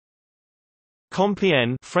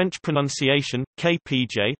Compiègne French pronunciation,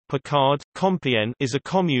 KPJ, Picard, Compiègne is a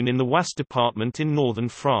commune in the Oise department in northern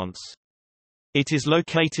France. It is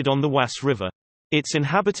located on the Oise River. Its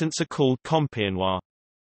inhabitants are called Compiègnois.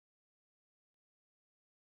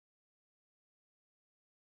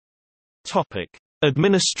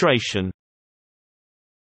 Administration.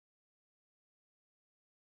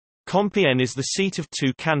 Compiègne is the seat of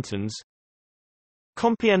two cantons,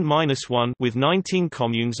 Compiègne-1 with 19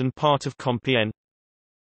 communes and part of Compiègne,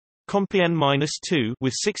 Compiègne-2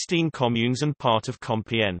 with 16 communes and part of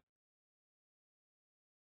Compiègne.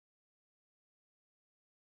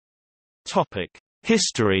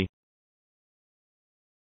 History.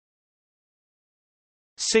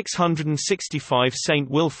 665 Saint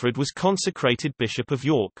Wilfrid was consecrated Bishop of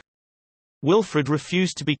York. Wilfrid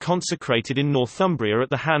refused to be consecrated in Northumbria at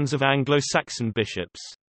the hands of Anglo-Saxon bishops.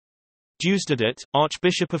 Deusdedit,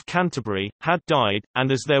 Archbishop of Canterbury, had died,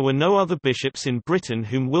 and as there were no other bishops in Britain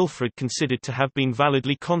whom Wilfrid considered to have been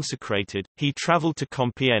validly consecrated, he travelled to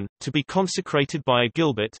Compiègne, to be consecrated by a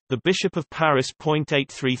Gilbert, the Bishop of Paris.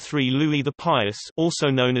 833 Louis the Pious,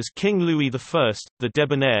 also known as King Louis I, the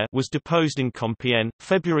Debonair, was deposed in Compiègne.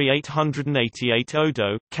 February 888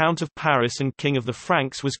 Odo, Count of Paris and King of the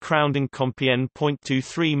Franks, was crowned in Compiègne.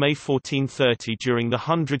 23 May 1430 During the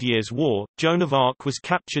Hundred Years' War, Joan of Arc was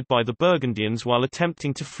captured by the Burgundians while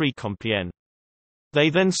attempting to free Compiègne. They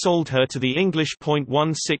then sold her to the English.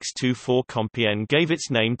 1624 Compiègne gave its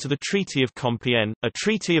name to the Treaty of Compiègne, a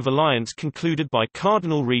treaty of alliance concluded by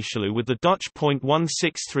Cardinal Richelieu with the Dutch.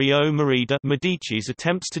 1630 Marie de' Medici's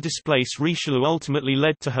attempts to displace Richelieu ultimately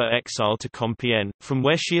led to her exile to Compiègne, from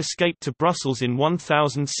where she escaped to Brussels in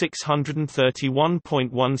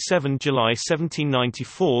 1631. 17 July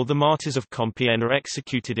 1794 The martyrs of Compiègne are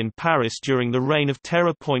executed in Paris during the Reign of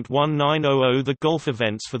Terror. 1900 The Gulf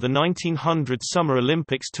events for the 1900 Summer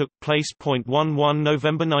Olympics took place. 11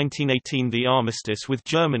 November 1918 The armistice with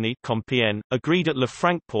Germany Compiègne, agreed at Le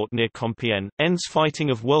Francport near Compiègne, ends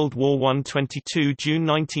fighting of World War I. 22 June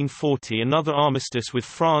 1940 Another armistice with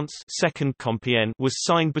France Second Compiègne was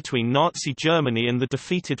signed between Nazi Germany and the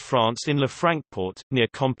defeated France in Le Francport, near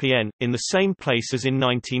Compiègne, in the same place as in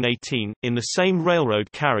 1918, in the same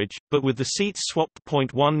railroad carriage, but with the seats swapped.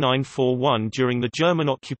 1941 During the German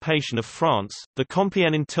occupation of France, the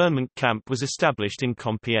Compiègne internment camp was established in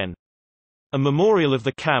Compiègne. A memorial of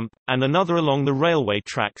the camp, and another along the railway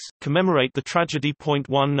tracks, commemorate the tragedy.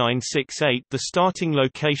 1968 The starting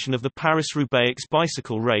location of the Paris-Roubaix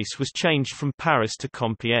bicycle race was changed from Paris to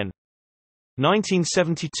Compiègne.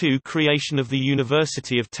 1972 Creation of the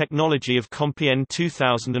University of Technology of Compiègne.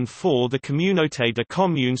 2004 The Communauté de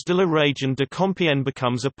Communes de la Région de Compiègne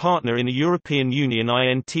becomes a partner in a European Union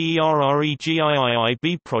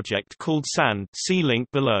INTERREGIIIB project called SAND. See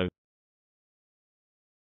link below.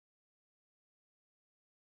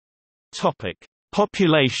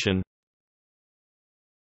 Population.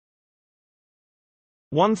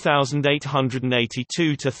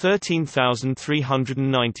 1882 to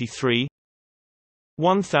 13,393,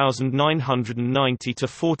 1990 to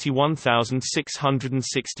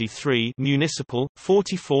 41,663 municipal,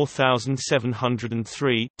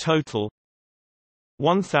 44,703 total,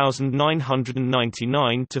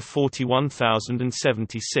 1999 to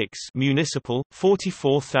 41,076 municipal,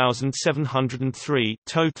 44,703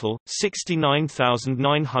 total,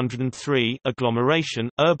 69,903 agglomeration,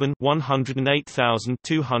 urban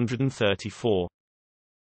 108,234.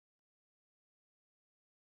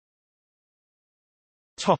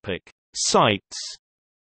 Topic: Sites.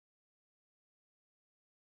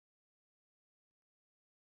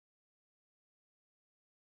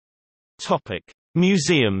 Topic: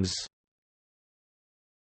 Museums.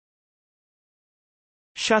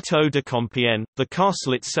 Château de Compiègne, the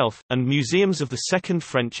castle itself, and museums of the Second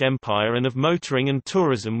French Empire and of motoring and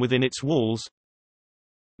tourism within its walls.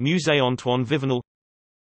 Musée Antoine Vivenel,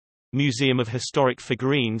 Museum of Historic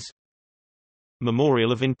Figurines,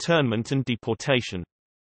 Memorial of Internment and Deportation.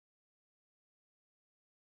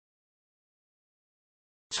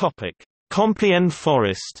 Compiègne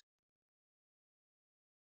Forest.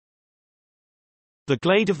 The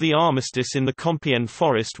glade of the armistice in the Compiègne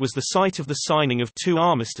Forest was the site of the signing of two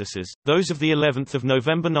armistices, those of the 11th of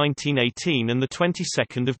November 1918 and the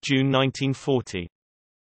 22nd of June 1940.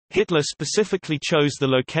 Hitler specifically chose the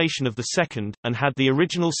location of the second, and had the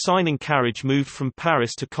original signing carriage moved from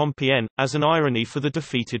Paris to Compiègne, as an irony for the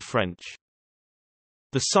defeated French.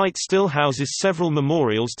 The site still houses several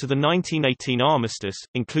memorials to the 1918 armistice,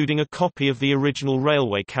 including a copy of the original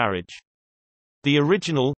railway carriage. The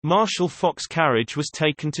original, Marshal Fox carriage was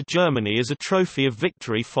taken to Germany as a trophy of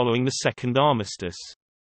victory following the Second Armistice.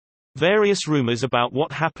 Various rumors about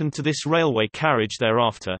what happened to this railway carriage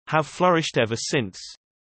thereafter have flourished ever since.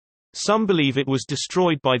 Some believe it was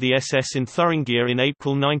destroyed by the SS in Thuringia in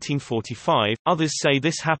April 1945, others say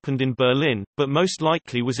this happened in Berlin, but most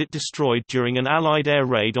likely was it destroyed during an Allied air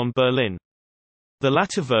raid on Berlin. The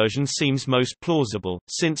latter version seems most plausible,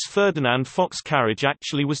 since Ferdinand Foch's carriage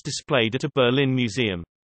actually was displayed at a Berlin museum.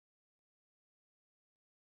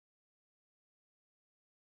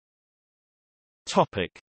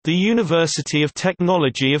 The University of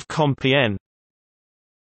Technology of Compiègne.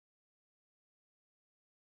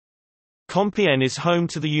 Compiègne is home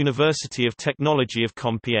to the University of Technology of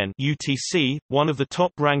Compiègne (UTC), one of the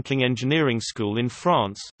top-ranking engineering school in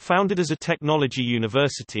France, founded as a technology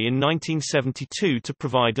university in 1972 to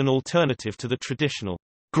provide an alternative to the traditional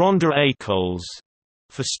Grande Écoles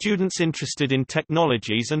for students interested in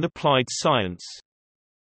technologies and applied science.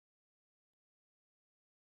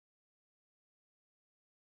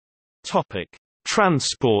 Topic: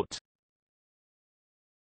 Transport.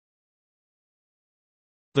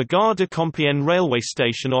 The Gare de Compiègne railway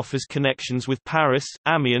station offers connections with Paris,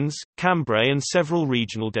 Amiens, Cambrai and several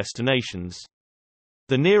regional destinations.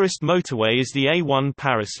 The nearest motorway is the A1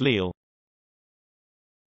 Paris-Lille.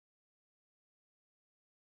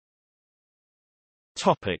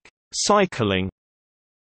 Cycling.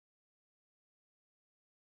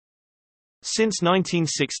 Since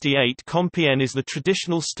 1968, Compiègne is the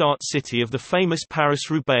traditional start city of the famous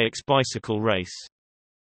Paris-Roubaix bicycle race.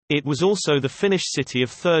 It was also the Finnish city of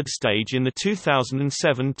third stage in the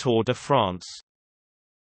 2007 Tour de France.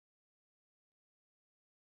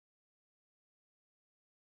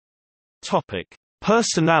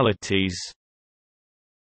 Personalities.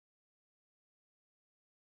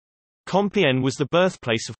 Compiègne was the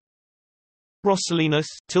birthplace of Roscellinus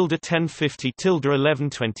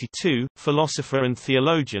 (1050–1122), philosopher and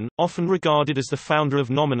theologian, often regarded as the founder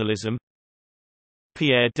of nominalism.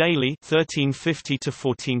 Pierre Dailly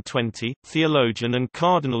 (1350–1420), theologian and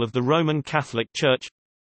cardinal of the Roman Catholic Church.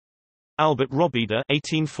 Albert Robida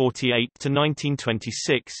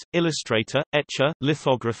 (1848–1926), illustrator, etcher,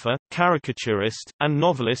 lithographer, caricaturist, and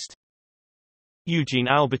novelist. Eugene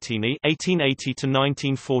Albertini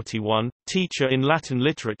 (1880–1941), teacher in Latin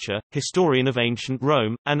literature, historian of ancient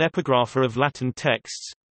Rome, and epigrapher of Latin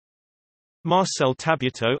texts. Marcel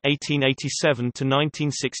Tabuteau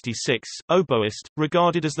 (1887–1966), oboist,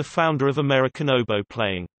 regarded as the founder of American oboe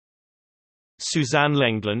playing. Suzanne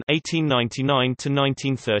Lenglen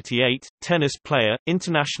 (1899–1938), tennis player,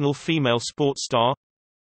 international female sports star.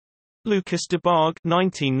 Lucas Debargue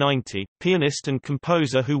 (1990), pianist and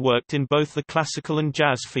composer who worked in both the classical and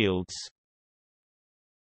jazz fields.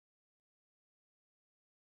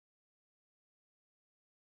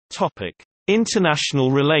 Topic: International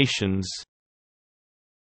relations.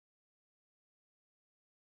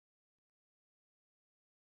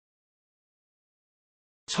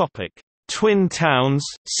 Topic: Twin towns,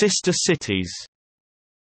 sister cities.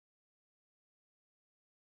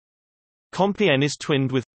 Compiègne is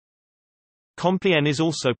twinned with. Compiègne is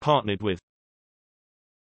also partnered with.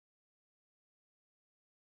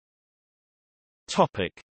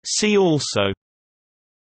 Topic: See also.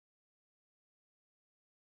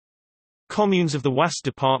 Communes of the Oise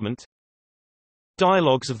department.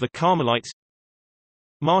 Dialogues of the Carmelites.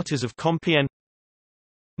 Martyrs of Compiègne.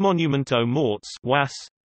 Monument aux Morts, Oise.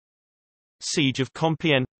 Siege of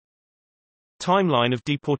Compiègne. Timeline of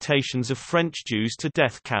deportations of French Jews to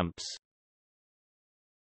death camps.